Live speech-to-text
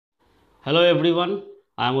Hello everyone,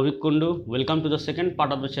 I am Avik Kundu. Welcome to the second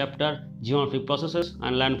part of the chapter Geometric Processes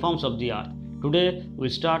and Landforms of the Earth. Today we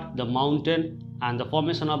start the mountain and the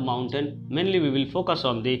formation of mountain. Mainly we will focus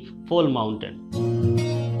on the pole mountain.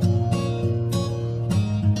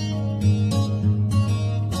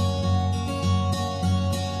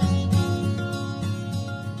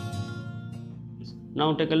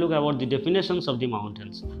 Now take a look about the definitions of the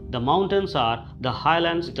mountains. The mountains are the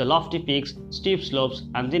highlands, the lofty peaks, steep slopes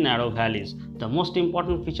and the narrow valleys. The most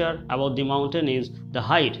important feature about the mountain is the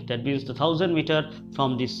height, that means the 1000 meter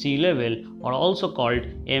from the sea level, or also called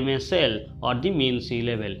MSL, or the mean sea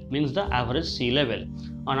level, means the average sea level.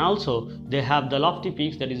 And also they have the lofty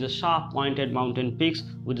peaks, that is the sharp pointed mountain peaks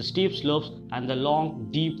with the steep slopes and the long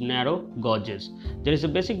deep narrow gorges. There is a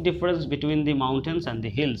basic difference between the mountains and the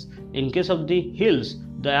hills. In case of the hills,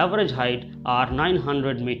 the average height are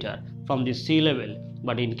 900 meter from the sea level,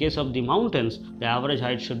 but in case of the mountains, the average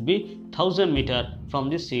height should be 1000 meter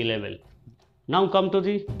from the sea level. Now come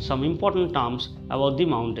to some important terms about the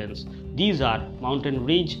mountains. These are mountain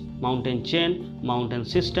ridge, mountain chain, mountain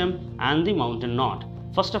system and the mountain knot.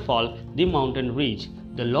 First of all, the mountain ridge,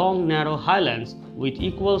 the long narrow highlands with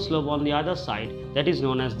equal slope on the other side, that is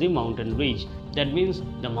known as the mountain ridge. That means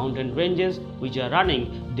the mountain ranges which are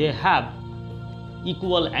running, they have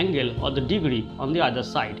equal angle or the degree on the other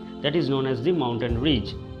side, that is known as the mountain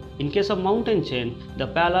ridge. In case of mountain chain, the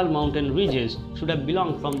parallel mountain ridges should have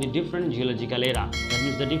belonged from the different geological era. That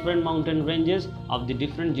means the different mountain ranges of the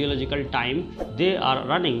different geological time, they are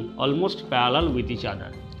running almost parallel with each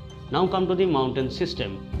other. Now come to the mountain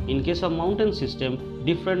system. In case of mountain system,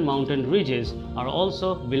 different mountain ridges are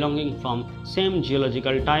also belonging from same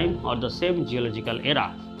geological time or the same geological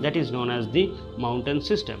era, that is known as the mountain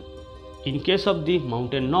system. In case of the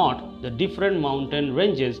mountain knot, the different mountain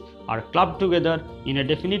ranges are clubbed together in a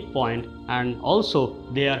definite point and also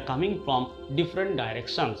they are coming from different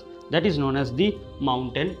directions, that is known as the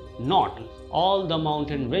mountain knot. All the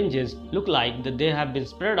mountain ranges look like that they have been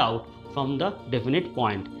spread out from the definite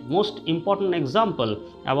point. Most important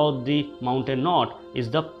example about the mountain knot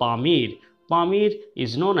is the pyramid. Pyramid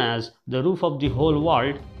is known as the roof of the whole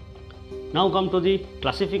world. Now come to the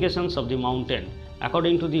classifications of the mountain.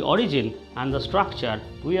 According to the origin and the structure,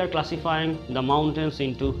 we are classifying the mountains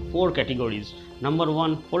into 4 categories. Number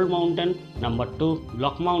 1, fold mountain, number 2,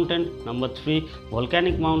 block mountain, number 3,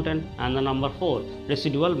 volcanic mountain and the number 4,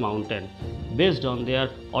 residual mountain, based on their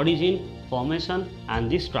origin, formation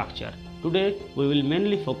and the structure. Today we will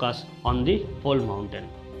mainly focus on the fold mountain.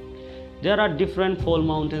 There are different fold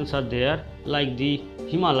mountains are there, like the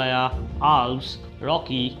Himalaya, Alps,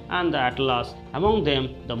 Rocky and the Atlas. Among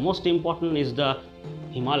them, the most important is the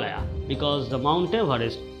Himalaya, because the Mount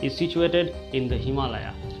Everest is situated in the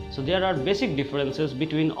Himalaya. So there are basic differences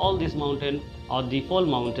between all these mountains or the fold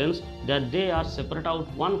mountains, that they are separate out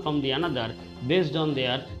one from the another based on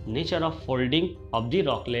their nature of folding of the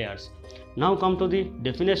rock layers. Now come to the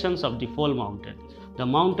definitions of the fold mountain. The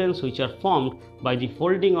mountains which are formed by the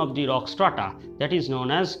folding of the rock strata, that is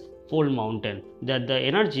known as fold mountain, that the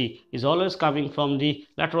energy is always coming from the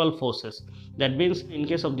lateral forces. That means in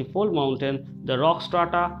case of the fold mountain, the rock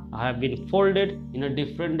strata have been folded in a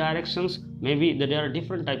different directions. Maybe there are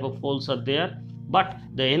different type of folds are there, but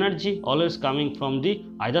the energy always coming from the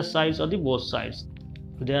either sides or the both sides.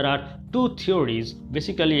 There are 2 theories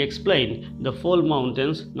basically explain the fold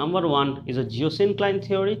mountains. Number 1 is a Geosyncline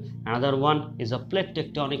theory, another one is a Plate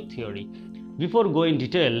Tectonic theory. Before going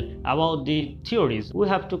detail about the theories, we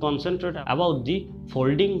have to concentrate about the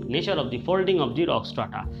folding, nature of the folding of the rock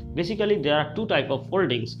strata. Basically there are 2 types of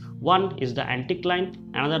foldings. One is the anticline,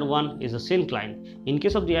 another one is a syncline. In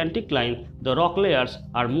case of the anticline, the rock layers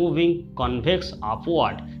are moving convex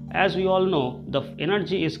upward. As we all know, the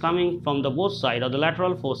energy is coming from the both sides or the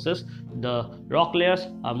lateral forces. The rock layers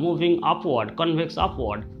are moving upward, convex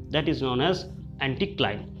upward, that is known as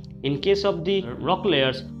anticline. In case of the rock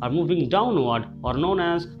layers are moving downward or known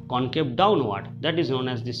as concave downward, that is known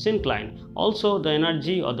as the syncline. Also the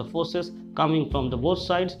energy or the forces coming from the both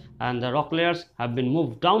sides and the rock layers have been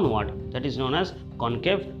moved downward, that is known as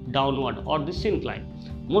concave downward or the syncline.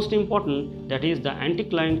 Most important, that is the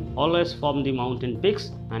anticline always form the mountain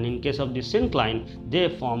peaks, and in case of the syncline they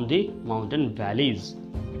form the mountain valleys.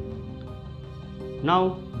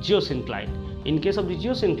 Now geosyncline. In case of the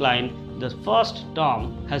geosyncline, the first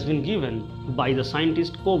term has been given by the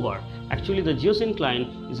scientist Kober. Actually, the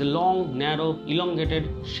geosyncline is a long, narrow, elongated,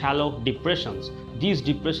 shallow depressions. These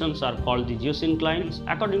depressions are called the geosynclines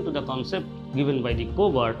according to the concept given by the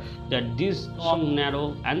Kober, that these long,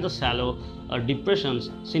 narrow and the shallow depressions,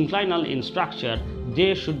 synclinal in structure,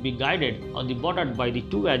 they should be guided or be bordered by the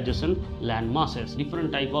two adjacent land masses.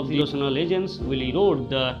 Different type of erosional agents will erode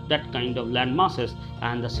that kind of land masses,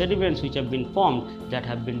 and the sediments which have been formed that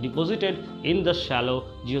have been deposited in the shallow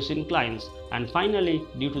geosynclines. And finally,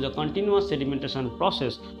 due to the continuous sedimentation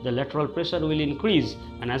process, the lateral pressure will increase,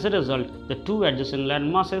 and as a result, the two adjacent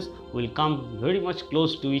land masses will come very much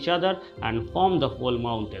close to each other and form the whole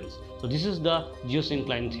mountains. So this is the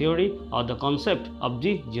geosyncline theory or the concept of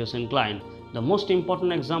the geosyncline. The most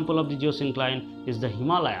important example of the geosyncline is the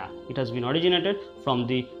Himalaya. It has been originated from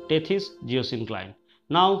the Tethys geosyncline.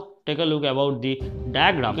 Now take a look about the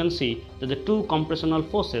diagram. You can see that the two compressional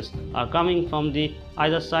forces are coming from the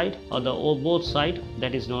either side or both side,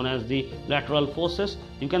 that is known as the lateral forces.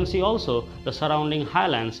 You can see also the surrounding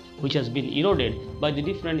highlands which has been eroded by the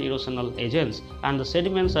different erosional agents, and the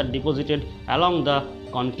sediments are deposited along the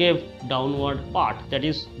concave downward part, that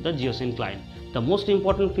is the geosyncline. The most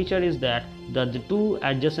important feature is that the two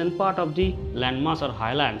adjacent part of the landmass or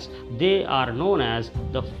highlands, they are known as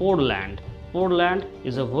the foreland. Foreland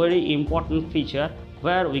is a very important feature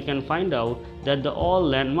where we can find out that all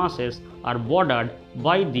land masses are bordered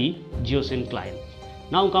by the geosyncline.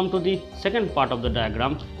 Now come to the second part of the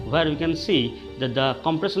diagram, where we can see that the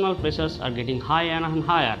compressional pressures are getting higher and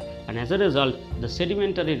higher, and as a result the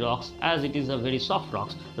sedimentary rocks, as it is a very soft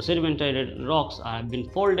rocks, the sedimentary rocks have been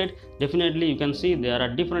folded. Definitely you can see there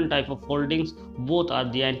are different type of foldings, both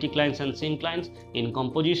are the anticlines and synclines in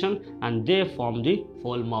composition, and they form the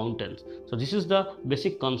whole mountains. So this is the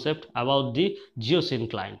basic concept about the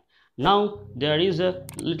geosyncline. Now there is a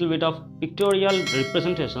little bit of pictorial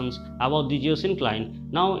representations about the geosyncline.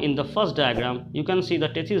 Now in the first diagram you can see the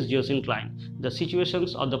Tethys geosyncline, the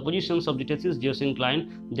situations or the positions of the Tethys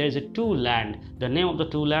geosyncline. There is a two land. The name of the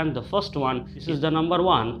two land, the first one, this is the number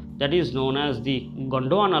 1, that is known as the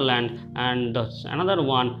Gondwana land, and another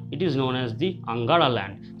one, it is known as the Angara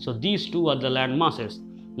land. So these two are the land masses.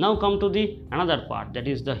 Now come to the another part, that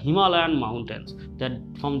is the Himalayan mountains. That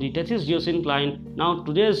from the Tethys geosyncline, now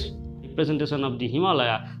today's representation of the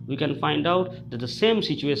Himalaya, we can find out that the same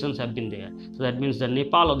situations have been there. So that means the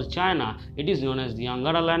Nepal or the China, it is known as the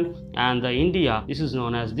Angara land, and the India, this is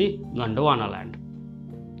known as the Gondwana land.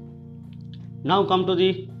 Now come to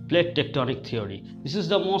the plate tectonic theory. This is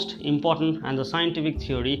the most important and the scientific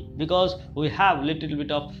theory, because we have little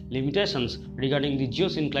bit of limitations regarding the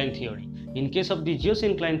geosyncline theory. In case of the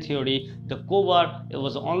geosyncline theory, the Kober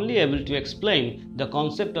was only able to explain the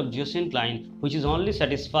concept of geosyncline, which is only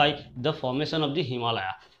satisfy the formation of the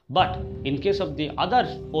Himalaya. But in case of the other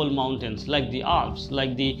whole mountains like the Alps,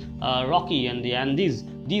 like the Rocky and the Andes,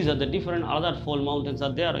 these are the different other whole mountains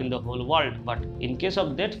are there in the whole world. But in case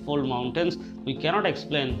of that whole mountains, we cannot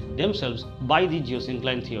explain themselves by the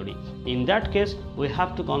geosyncline theory. In that case, we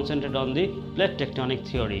have to concentrate on the plate tectonic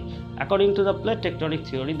theory. According to the plate tectonic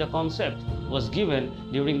theory, the concept was given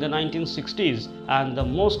during the 1960s, and the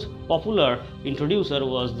most popular introducer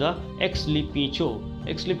was the Exli.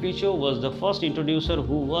 Exli was the first introducer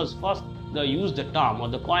who was first used the term or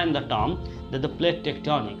the coined the term that the plate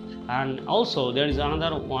tectonic. And also there is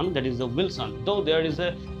another one, that is the Wilson. Though there is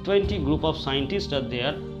a 20 group of scientists are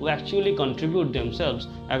there who actually contribute themselves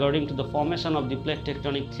according to the formation of the plate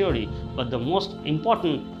tectonic theory, but the most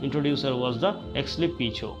important introducer was the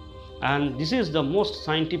Exli. And this is the most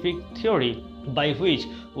scientific theory by which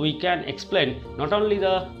we can explain not only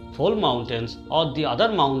the whole mountains or the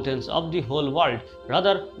other mountains of the whole world,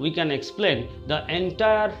 rather we can explain the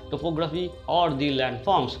entire topography or the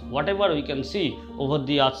landforms, whatever we can see over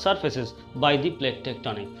the earth's surfaces, by the plate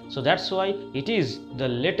tectonic. So that's why it is the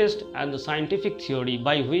latest and the scientific theory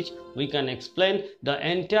by which we can explain the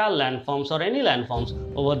entire landforms or any landforms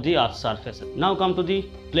over the earth's surface. Now come to the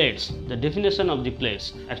plates, the definition of the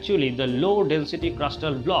plates. Actually the low density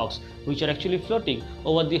crustal blocks which are actually floating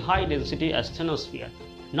over the high density asthenosphere.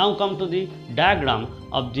 Now come to the diagram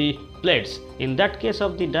of the plates. In that case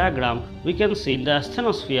of the diagram, we can see in the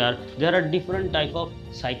asthenosphere there are different type of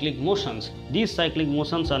cyclic motions. These cyclic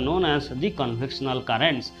motions are known as the convectional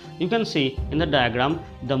currents. You can see in the diagram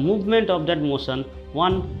the movement of that motion,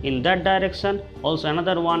 one in that direction, also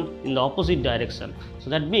another one in the opposite direction. So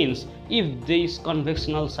that means if these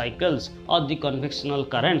convectional cycles or the convectional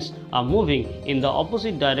currents are moving in the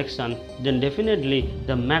opposite direction, then definitely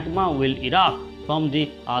the magma will erupt from the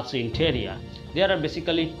Earth's interior. There are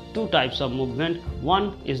basically two types of movement.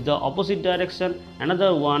 One is the opposite direction,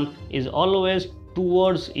 another one is always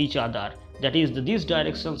towards each other. that is these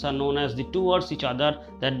directions are known as the towards each other.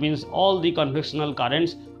 That means all the convectional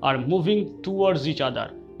currents are moving towards each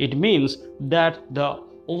other. It means that the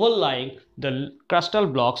overlying the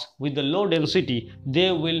crustal blocks with the low density,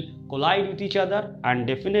 they will collide with each other, and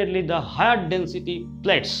definitely the higher density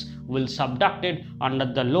plates will subducted under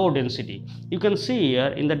the low density. You can see here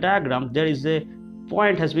in the diagram there is a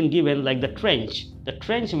point has been given like the trench. The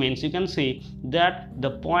trench means you can see that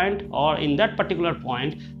the point, or in that particular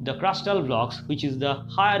point, the crustal blocks which is the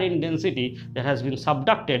higher in density, that has been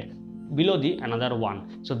subducted below the another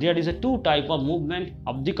one. So there is a two type of movement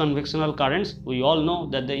of the convectional currents. We all know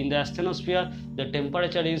that in the asthenosphere the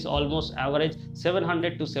temperature is almost average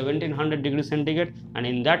 700 to 1700 degrees centigrade, and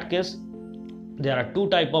in that case there are two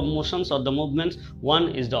type of motions or the movements.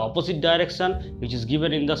 One is the opposite direction, which is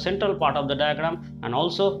given in the central part of the diagram, and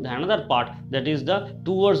also the another part that is the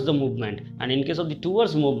towards the movement. And in case of the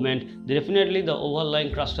towards movement, definitely the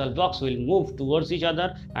overlying crustal blocks will move towards each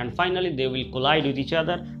other, and finally they will collide with each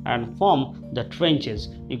other and form the trenches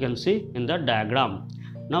you can see in the diagram.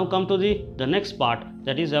 Now come to the next part,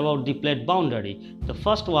 that is about the plate boundary. The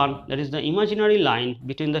first one, that is the imaginary line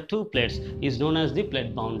between the two plates, is known as the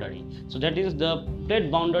plate boundary. So that is the plate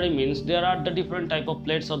boundary means there are the different type of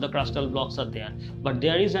plates or the crustal blocks are there, but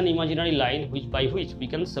there is an imaginary line by which we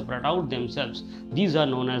can separate out themselves. These are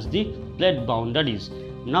known as the plate boundaries.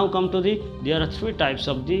 Now come to there are three types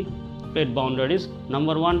of the plate boundaries.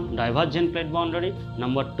 Number one, divergent plate boundary.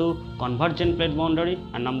 Number two, convergent plate boundary,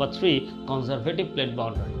 and number three, conservative plate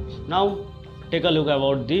boundary. Now take a look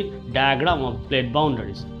about the diagram of plate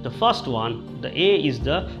boundaries. The first one, the A, is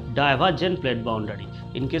the divergent plate boundary.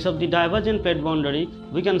 In case of the divergent plate boundary,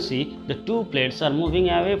 we can see the two plates are moving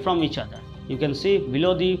away from each other. You can see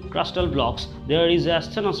below the crustal blocks there is a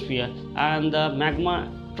asthenosphere, and the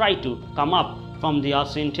magma try to come up from the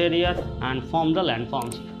Earth's interior and form the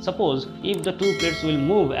landforms. Suppose if the two plates will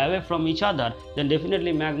move away from each other, then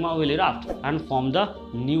definitely magma will erupt and form the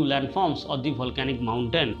new landforms or the volcanic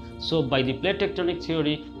mountain. So by the plate tectonic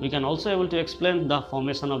theory, we can also able to explain the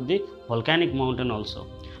formation of the volcanic mountain also.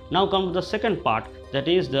 Now come to the second part, that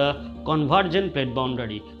is the convergent plate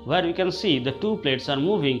boundary, where we can see the two plates are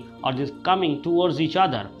moving or coming towards each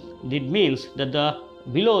other. It means that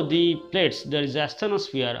below the plates there is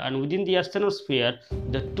asthenosphere, and within the asthenosphere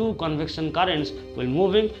the two convection currents will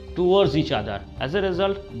moving towards each other. As a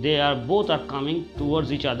result, both are coming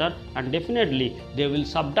towards each other, and definitely they will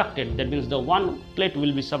subducted. That means the one plate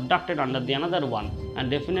will be subducted under the another one, and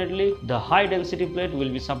definitely the high density plate will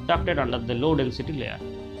be subducted under the low density layer.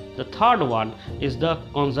 The third one is the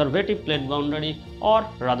conservative plate boundary, or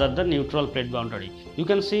rather the neutral plate boundary. You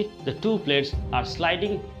can see the two plates are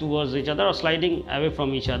sliding towards each other or sliding away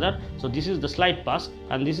from each other. So this is the slide path,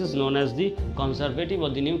 and this is known as the conservative or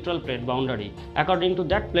the neutral plate boundary. According to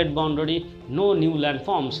that plate boundary, no new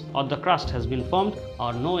landforms or the crust has been formed,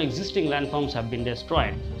 or no existing landforms have been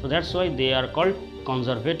destroyed. So that's why they are called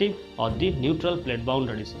conservative or the neutral plate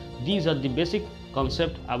boundaries. These are the basic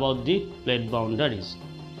concept about the plate boundaries.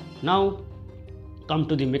 Now come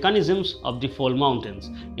to the mechanisms of the fold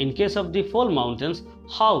mountains. In case of the fold mountains,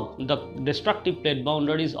 how the destructive plate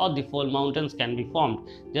boundaries or the fold mountains can be formed.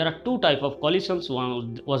 There are two type of collisions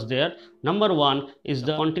was there. Number one is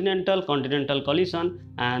the continental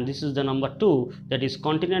collision, and this is the number two, that is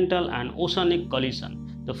continental and oceanic collision.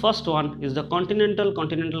 The first one is the continental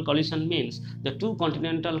collision, means the two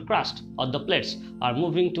continental crust or the plates are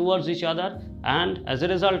moving towards each other, and as a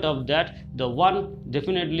result of that, the one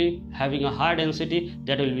definitely having a high density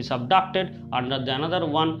that will be subducted under the another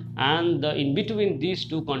one, and in between these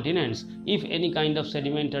two continents, if any kind of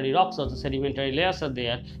sedimentary rocks or the sedimentary layers are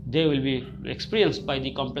there, they will be experienced by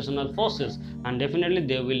the compressional forces, and definitely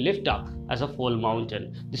they will lift up as a fold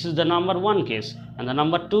mountain. This is the number one case. And the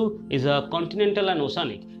number two is a continental and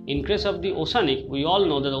oceanic. In case of the oceanic, we all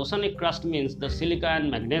know that the oceanic crust means the silica and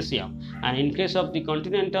magnesium, and in case of the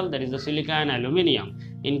continental, that is the silica and aluminium.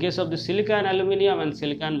 In case of the silica and aluminium and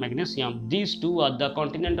silica and magnesium, these two are the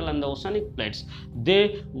continental and the oceanic plates.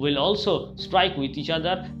 They will also strike with each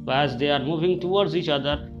other as they are moving towards each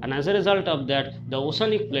other, and as a result of that, the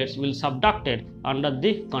oceanic plates will subducted under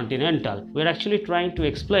the continental. We are actually trying to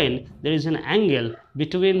explain there is an angle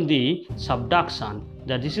between the subduction,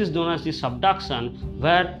 that this is known as the subduction,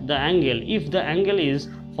 where the angle, if the angle is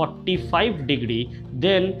 45 degree,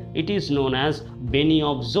 then it is known as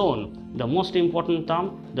Benioff zone. The most important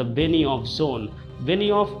term, the Benioff zone.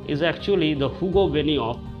 Benioff is actually the Hugo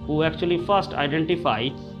Benioff, who actually first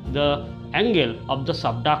identified the angle of the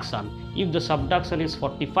subduction. If the subduction is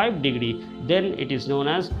 45 degree, then it is known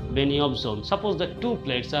as Benioff zone. Suppose the two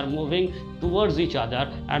plates are moving towards each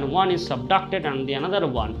other and one is subducted and the another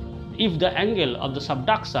one, If the angle of the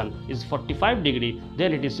subduction is 45 degree,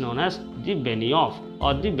 then it is known as the Benioff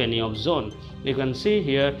or the Benioff zone. You can see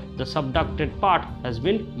here the subducted part has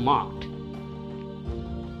been marked.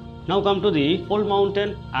 Now come to the fold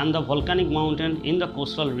mountain and the volcanic mountain in the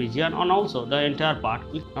coastal region, and also the entire part.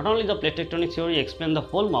 Not only the plate tectonic theory explain the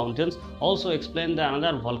fold mountains, also explain the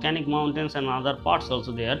another volcanic mountains and other parts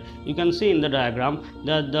also there. You can see in the diagram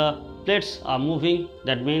that the plates are moving.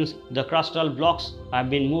 That means the crustal blocks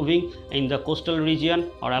have been moving in the coastal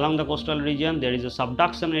region or along the coastal region. There is a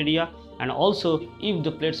subduction area, and also if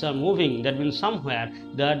the plates are moving, that means somewhere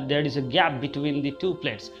that there is a gap between the two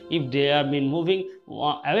plates. If they have been moving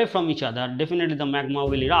away from each other, definitely the magma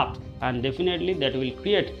will erupt, and definitely that will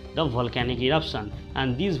create the volcanic eruption.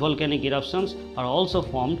 And these volcanic eruptions are also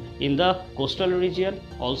formed in the coastal region,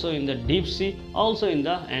 also in the deep sea, also in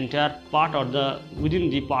the entire part or the within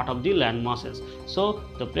the part of the land masses. So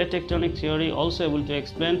the plate tectonic theory also able to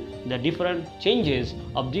explain the different changes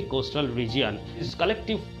of the coastal region. This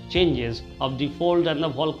collective changes of the fold and the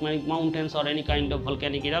volcanic mountains or any kind of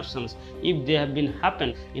volcanic eruptions, if they have been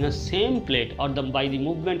happened in a same plate or by the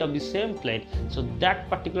movement of the same plate, so that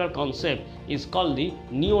particular concept is called the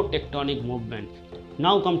neotectonic movement.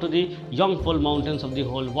 Now come to the young fold mountains of the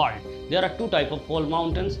whole world. There are two types of fold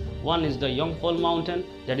mountains. One is the young fold mountain,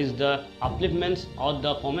 that is the upliftments or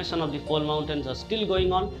the formation of the fold mountains are still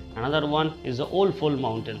going on. Another one is the old fold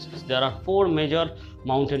mountains. There are four major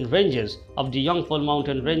mountain ranges of the young fold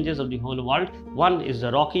mountain ranges of the whole world. One is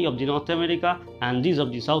the Rocky of the North America, and these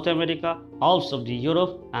of the South America, Alps of the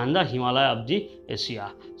Europe, and the Himalaya of the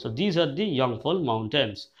Asia. So these are the young fold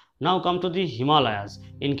mountains. Now come to the Himalayas.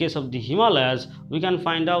 In case of the Himalayas, we can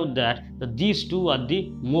find out that these two are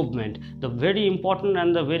the movement. The very important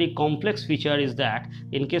and the very complex feature is that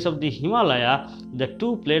in case of the Himalaya, the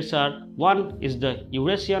two plates are, one is the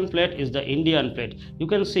Eurasian plate, is the Indian plate. You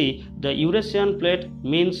can see the Eurasian plate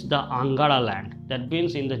means the Angara land. That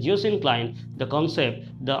means in the Geosyncline, the concept,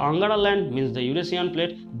 the Angara land means the Eurasian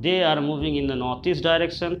plate, they are moving in the northeast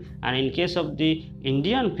direction, and in case of the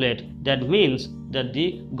Indian plate, that means that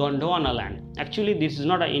the Gondwana land. Actually, this is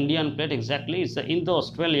not an Indian plate exactly, it's the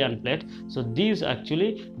Indo-Australian plate. So these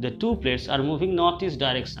actually, the two plates are moving northeast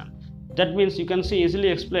direction. That means you can see easily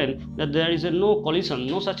explain that there is no collision,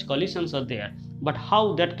 no such collisions are there. But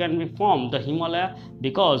how that can be formed, the Himalaya?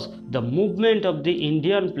 Because the movement of the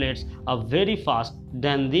Indian plates are very fast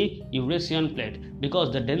than the Eurasian plate,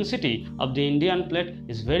 because the density of the Indian plate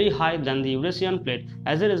is very high than the Eurasian plate.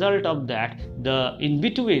 As a result of that, the in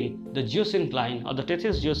between the geosyncline or the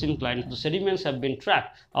Tethys geosyncline, the sediments have been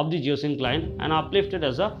trapped of the geosyncline and uplifted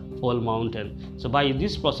as a fold mountain. So by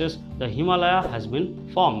this process, the Himalaya has been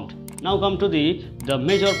formed. Now come to the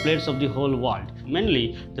major plates of the whole world.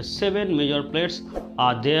 Mainly the 7 major plates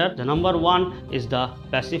are there. The number 1 is the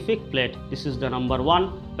Pacific plate. This is the number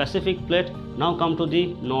 1 Pacific plate. Now come to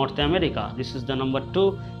the North America. This is the number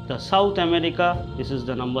 2. The South America. This is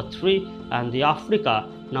the number 3. And the Africa,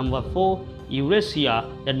 number 4.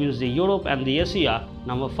 Eurasia, that means the Europe and the Asia,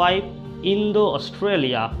 number 5.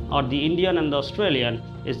 Indo-Australia or the Indian and the Australian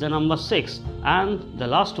is the number 6, and the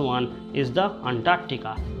last one is the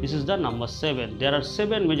Antarctica. This is the number 7. There are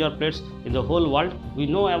 7 major plates in the whole world. We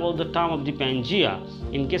know about the term of the Pangea.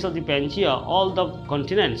 In case of the Pangea, all the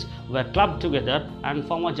continents were clubbed together and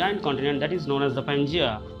form a giant continent that is known as the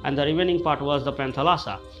Pangea, and the remaining part was the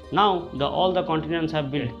Panthalassa. Now all the continents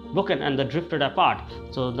have been broken and drifted apart.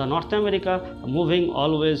 So the North America moving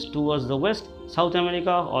always towards the west, South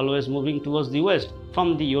America always moving towards the west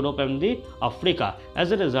from the Europe and the Africa.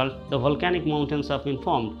 As a result, the volcanic mountains have been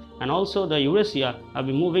formed, and also the Eurasia have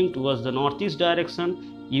been moving towards the northeast direction.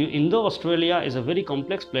 Indo-Australia is a very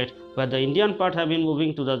complex plate where the Indian part have been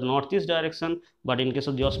moving to the northeast direction, but in case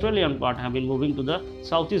of the Australian part have been moving to the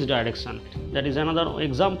southeast direction. That is another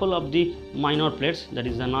example of the minor plates, that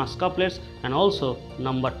is the Nazca plates, and also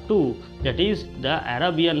number 2, that is the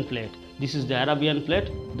Arabian plate. This is the Arabian plate,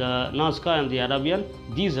 the Nazca and the Arabian.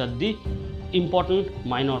 These are the important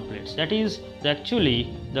minor plates. That is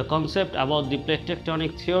actually the concept about the plate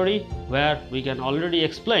tectonic theory, where we can already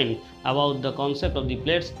explain about the concept of the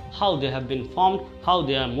plates, how they have been formed, how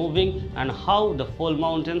they are moving, and how the fold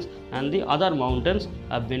mountains and the other mountains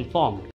have been formed.